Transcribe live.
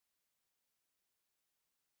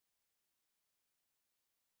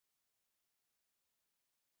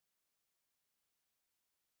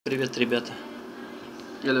Привет, ребята.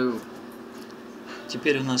 Hello.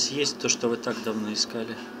 Теперь у нас есть то, что вы так давно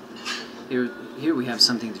искали. Here we have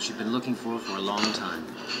something that you've been looking for a long time.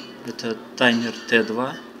 Это таймер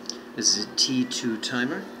T2, This is a T2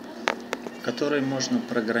 timer который можно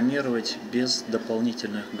программировать без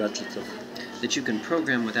дополнительных гаджетов that you can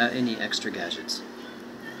program without any extra gadgets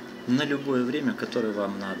на любое время, которое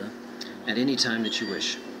вам надо. at any time that you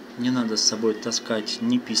wish. Не надо с собой таскать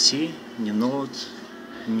ни PC, ни ноут,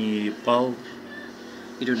 ни PAL.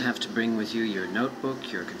 You don't have to bring with you your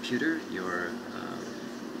notebook, your computer,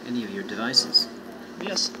 any of your devices.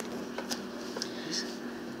 Yes.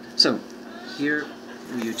 So, here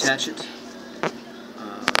we attach it,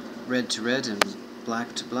 red to red and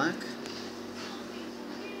black to black,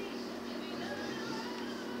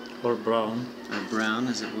 Or brown. or brown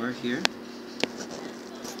as it were here.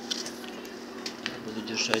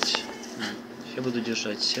 Я буду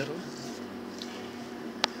держать серого.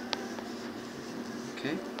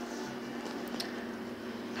 Okay.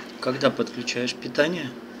 Когда подключаешь питание,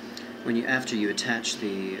 After you attach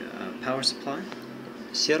the power supply,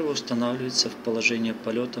 серво устанавливается в положение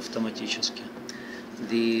полета автоматически.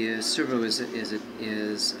 the servo is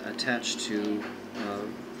attached to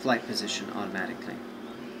flight position automatically.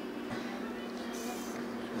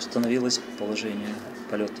 Установилось положение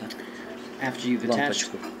полета. After you've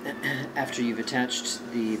attached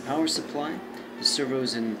the power supply, the servo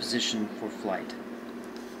is in position for flight.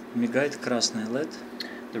 Мигает красный LED.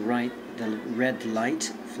 The red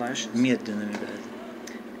light flashes Медленно мигает.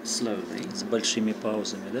 slowly, С большими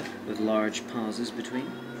паузами, да? with large pauses between.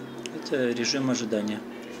 Это режим ожидания.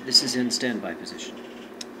 This is in standby position.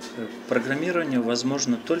 Программирование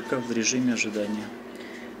возможно только в режиме ожидания.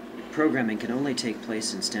 Programming can only take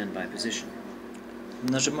place in standby position.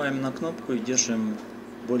 Нажимаем на кнопку и держим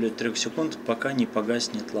более 3 секунд, пока не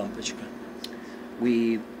погаснет лампочка.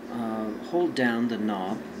 We hold down the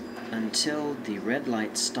knob until the red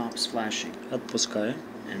light stops flashing. Отпускаю.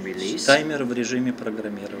 And release. Таймер в режиме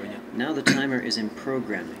программирования. Now the timer is in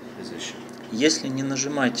programming position. Если не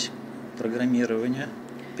нажимать программирование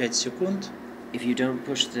 5 секунд, If you don't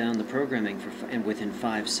push down the programming within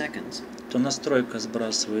 5 seconds, то настройка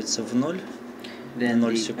сбрасывается в 0, then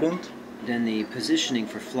 0 секунд, then the positioning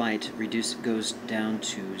for flight goes down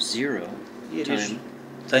to 0 и time,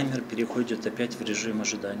 таймер переходит опять в режим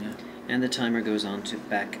ожидания. and the timer goes on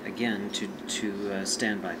back again to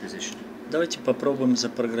standby position. Давайте попробуем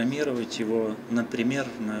запрограммировать его, например,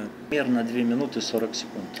 на 2 минуты 40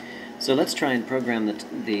 секунд. So let's try and program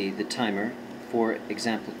the timer for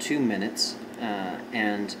example 2 minutes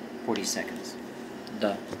and 40 seconds.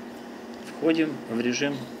 Да. Входим в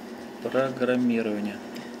режим программирования.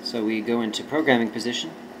 So we go into programming position.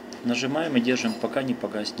 Нажимаем и держим, пока не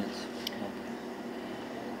погаснет.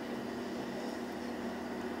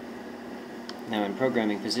 Now in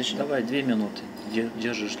programming position. Давай 2 минуты.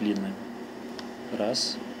 Держишь длинным. 1,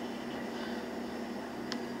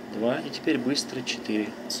 2, и теперь быстро 4.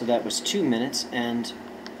 So that was 2 minutes and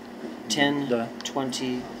 10, Да.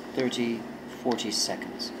 20, 30, 40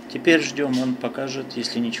 seconds. Теперь ждем, он покажет,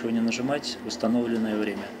 если ничего не нажимать, установленное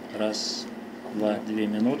время. 1, 2, 2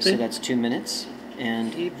 минуты. So that's 2 minutes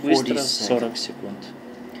and И 40 быстро seconds. 40 секунд.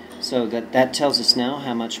 So that tells us now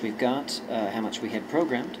how much we've got, how much we had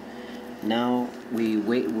programmed. Now we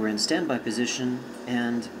wait. We're in standby position,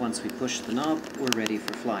 and once we push the knob, we're ready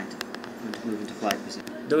for flight. We're going to move into flight position.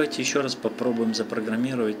 Давайте еще раз попробуем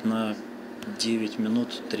запрограммировать на 9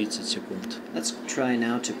 минут 30 секунд. Let's try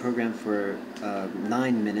now to program for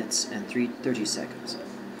 9 minutes and 30 seconds.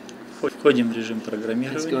 Входим в режим Let's go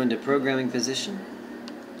программирования. into programming position.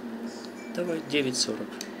 Давай 9:40.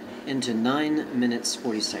 Into 9 minutes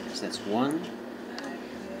 40 seconds. That's 1,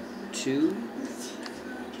 2,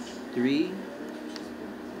 3,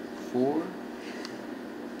 4,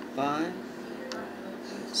 5,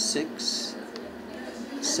 6,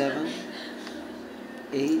 7,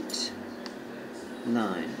 8,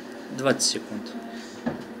 9. 20 секунд.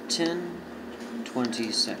 10,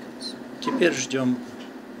 20 seconds. Теперь ждем.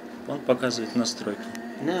 Он показывает настройки.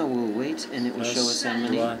 Now we'll wait and it will show us how 1,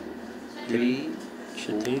 many. 2, 3,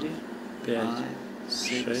 4, 5, 5,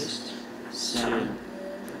 6, 7, 7,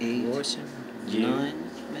 8, 8, 9. 9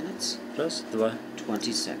 minutes, 1, 2.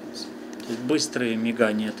 20 seconds. То есть быстрое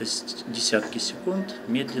мигание это десятки секунд,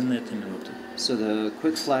 медленное это минуты. So the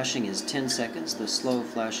quick flashing is 10 seconds, the slow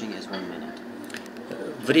flashing is 1 minute.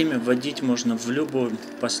 Время вводить можно в любой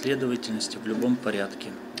последовательности, в любом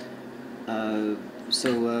порядке.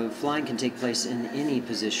 Flying can take place in any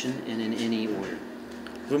position and in any order.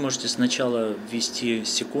 Вы можете сначала ввести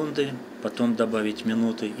секунды, потом добавить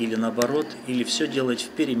минуты, или наоборот, или все делать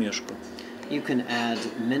вперемешку. You can add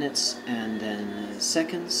minutes and then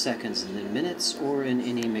seconds, seconds and then minutes, or in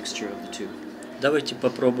any mixture of the two. Давайте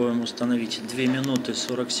попробуем установить 2 минуты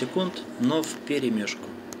 40 секунд, но в перемешку.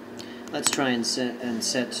 Let's try and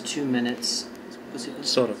set 2 minutes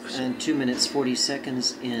 40. and 2 minutes 40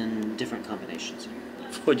 seconds in different combinations.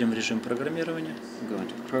 Входим в режим программирования. Go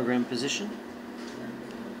into program position.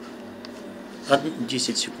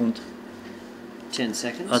 10 секунд. 10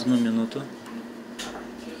 seconds. 1 минуту.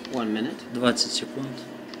 1 minute. 20 секунд.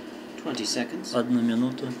 20 seconds. 1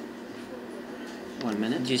 минуту. 1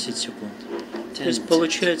 minute. 10 секунд. 10 То есть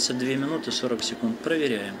получается 2 минуты 40 секунд.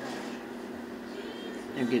 Проверяем.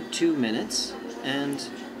 You get 2 minutes and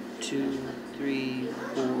 2, 3,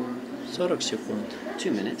 4. 40 секунд.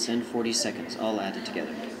 2 minutes and 40 seconds, all added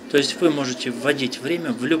together. То есть вы можете вводить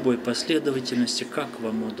время в любой последовательности, как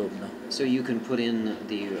вам удобно. So you can put in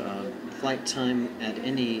the flight time at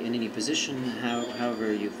any position,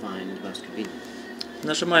 however you find most convenient.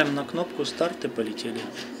 Нажимаем на кнопку «Старт» и полетели.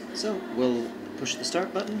 So we'll push the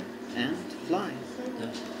start button and fly. Да.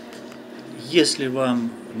 Если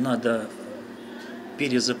вам надо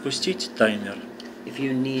перезапустить таймер, If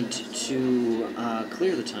you need to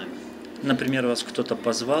clear the timer, например, вас кто-то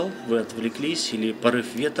позвал, вы отвлеклись, или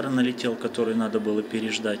порыв ветра налетел, который надо было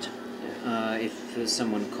переждать, if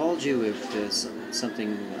someone called you, if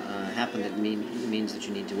something happened that means that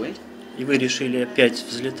you need to wait, и вы решили опять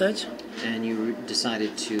взлетать, and you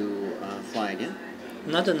decided to fly again,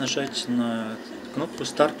 надо нажать на кнопку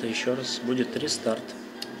старта еще раз, будет рестарт.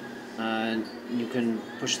 you can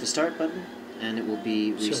push the start button and it will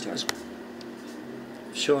be restart.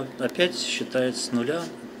 Все, опять считает с нуля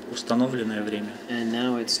установленное время. And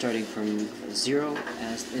now it's starting from 0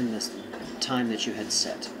 as in the time that you had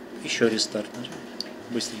set. Еще рестарт нажать.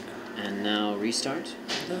 Быстренько. And now restart.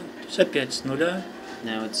 Да, то есть опять с нуля.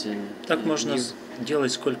 Now it's in. Так можно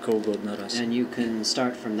делать сколько угодно раз. And you can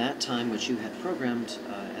start from that time which you had programmed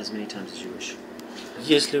as many times as you wish.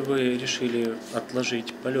 Если вы решили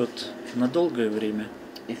отложить полет на долгое время,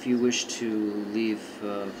 If you wish to leave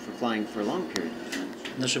for flying for a long period of time,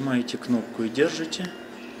 нажимаете кнопку и держите.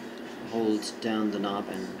 hold down the knob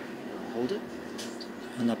and hold it.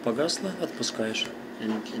 Она погасла, отпускаешь.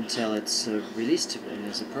 And until it's released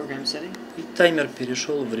as a program setting. И таймер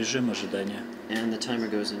перешел в режим ожидания. And the timer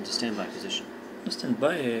goes into standby position.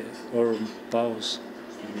 Standby or pause.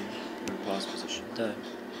 Or pause position. Да.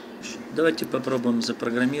 Давайте попробуем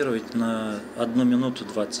запрограммировать на 1 минуту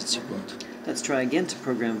 20 секунд. Let's try again to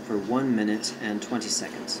program for 1 minute and 20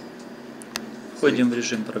 seconds. Входим в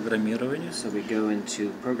режим программирования. So we go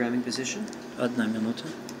into programming position. 1 минута.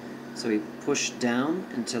 So we push down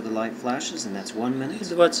until the light flashes, and that's 1 И minute.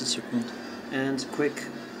 20 секунд. And quick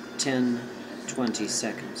 10, 20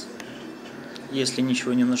 seconds. Если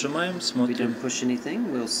ничего не нажимаем, If we смотрим. don't push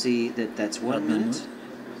anything, we'll see that that's 1 1 minute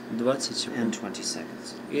минута, 20 and секунд. 20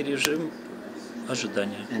 seconds. И режим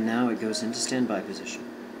ожидания. And now it goes into standby position.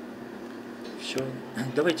 Все.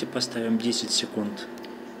 Давайте поставим 10 секунд.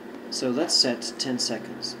 So let's set 10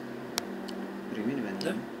 seconds. What do you mean about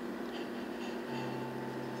Да. that?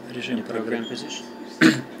 Режим In program программы. position.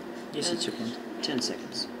 10 секунд. 10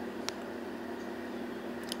 seconds.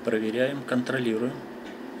 Проверяем, контролируем.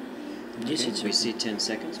 Okay, 10 we see секунд. 10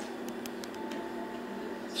 seconds.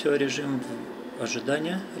 Все, режим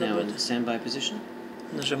ожидания Now in работает. standby position,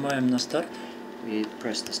 Нажимаем на старт. we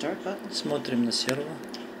press the start button, Смотрим на сервер.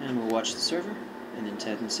 and we'll watch the server. And in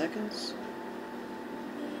 10 seconds,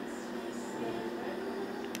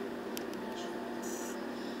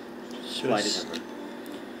 Все. flight is over.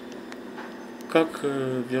 Как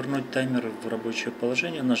вернуть таймер в рабочее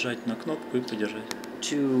положение? Нажать на кнопку и подержать.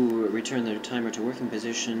 To return the timer to working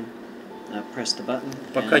position, press the button,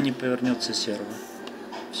 Пока не повернется сервер.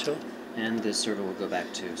 Все. and the server will go back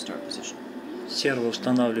to start position. Сервер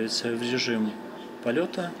устанавливается в режим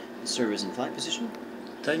полета. The server is in flight position,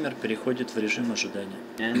 Таймер переходит в режим ожидания.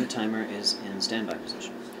 and the timer is in standby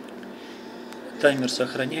position. Таймер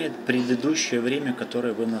сохраняет предыдущее время,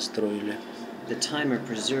 которое вы настроили. The timer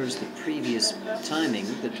preserves the previous timing,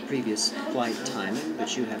 the previous flight timing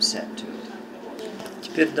that you have set to it.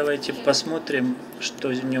 Теперь давайте посмотрим, что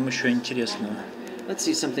в нем еще интересного. Let's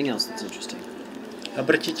see something else that's interesting.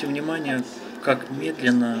 Обратите внимание, как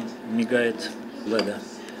медленно мигает LED.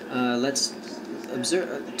 Let's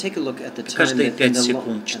take a look at the time Каждые that 5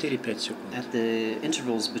 секунд, 4-5 секунд. at the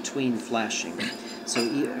intervals between flashing. So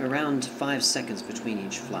around 5 seconds between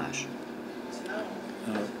each flash.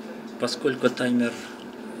 Поскольку таймер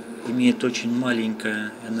имеет очень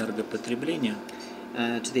маленькое энергопотребление,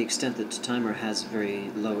 To the extent that the timer has very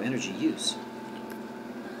low energy use,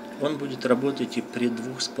 он будет работать и при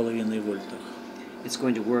 2,5 вольтах. it's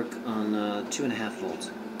going to work on 2.5 volts.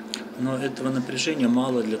 Но этого напряжения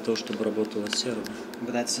мало для того, чтобы работала серво.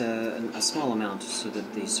 But that's a small amount so that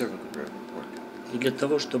the servo could work. И для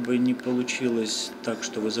того, чтобы не получилось так,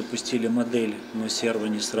 что вы запустили модель, но серво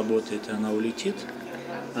не сработает и она улетит,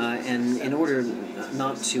 And in order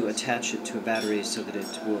not to attach it to a battery so that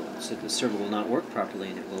the servo will not work properly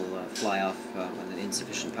and it will fly off with an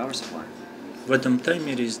insufficient power supply. в этом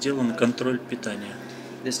таймере сделан контроль питания.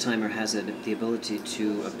 This timer has the ability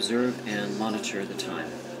to observe and monitor the time,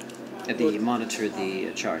 monitor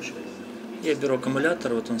the charge. Я беру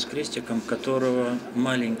аккумулятор, вот он с крестиком, которого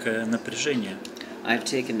маленькое напряжение. I've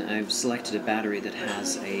selected a battery that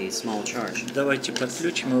has a small charge. Давайте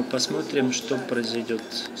подключим его, посмотрим, что произойдет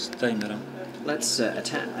с таймером. Let's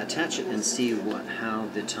attach it and see how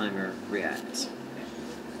the timer reacts.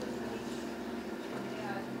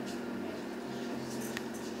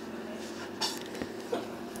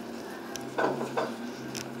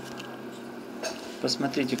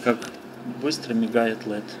 Посмотрите, как быстро мигает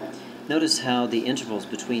LED. Notice how the intervals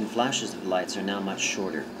between flashes of the lights are now much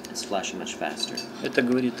shorter. It's flashing much faster. Это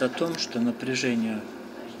говорит о том, что напряжение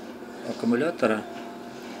аккумулятора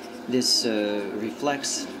This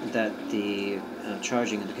reflects that the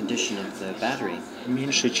charging and the condition of the battery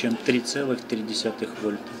меньше, чем 3,3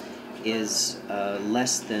 вольта. is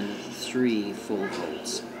less than 3 full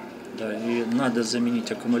volts. Да, и надо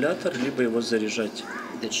заменить аккумулятор, либо его заряжать.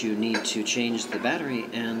 That you need to change the battery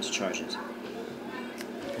and charge it.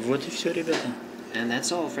 Вот и все, ребята. And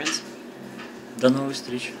that's all, friends. До новых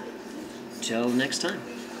встреч. Till next time.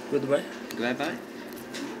 Goodbye. Goodbye.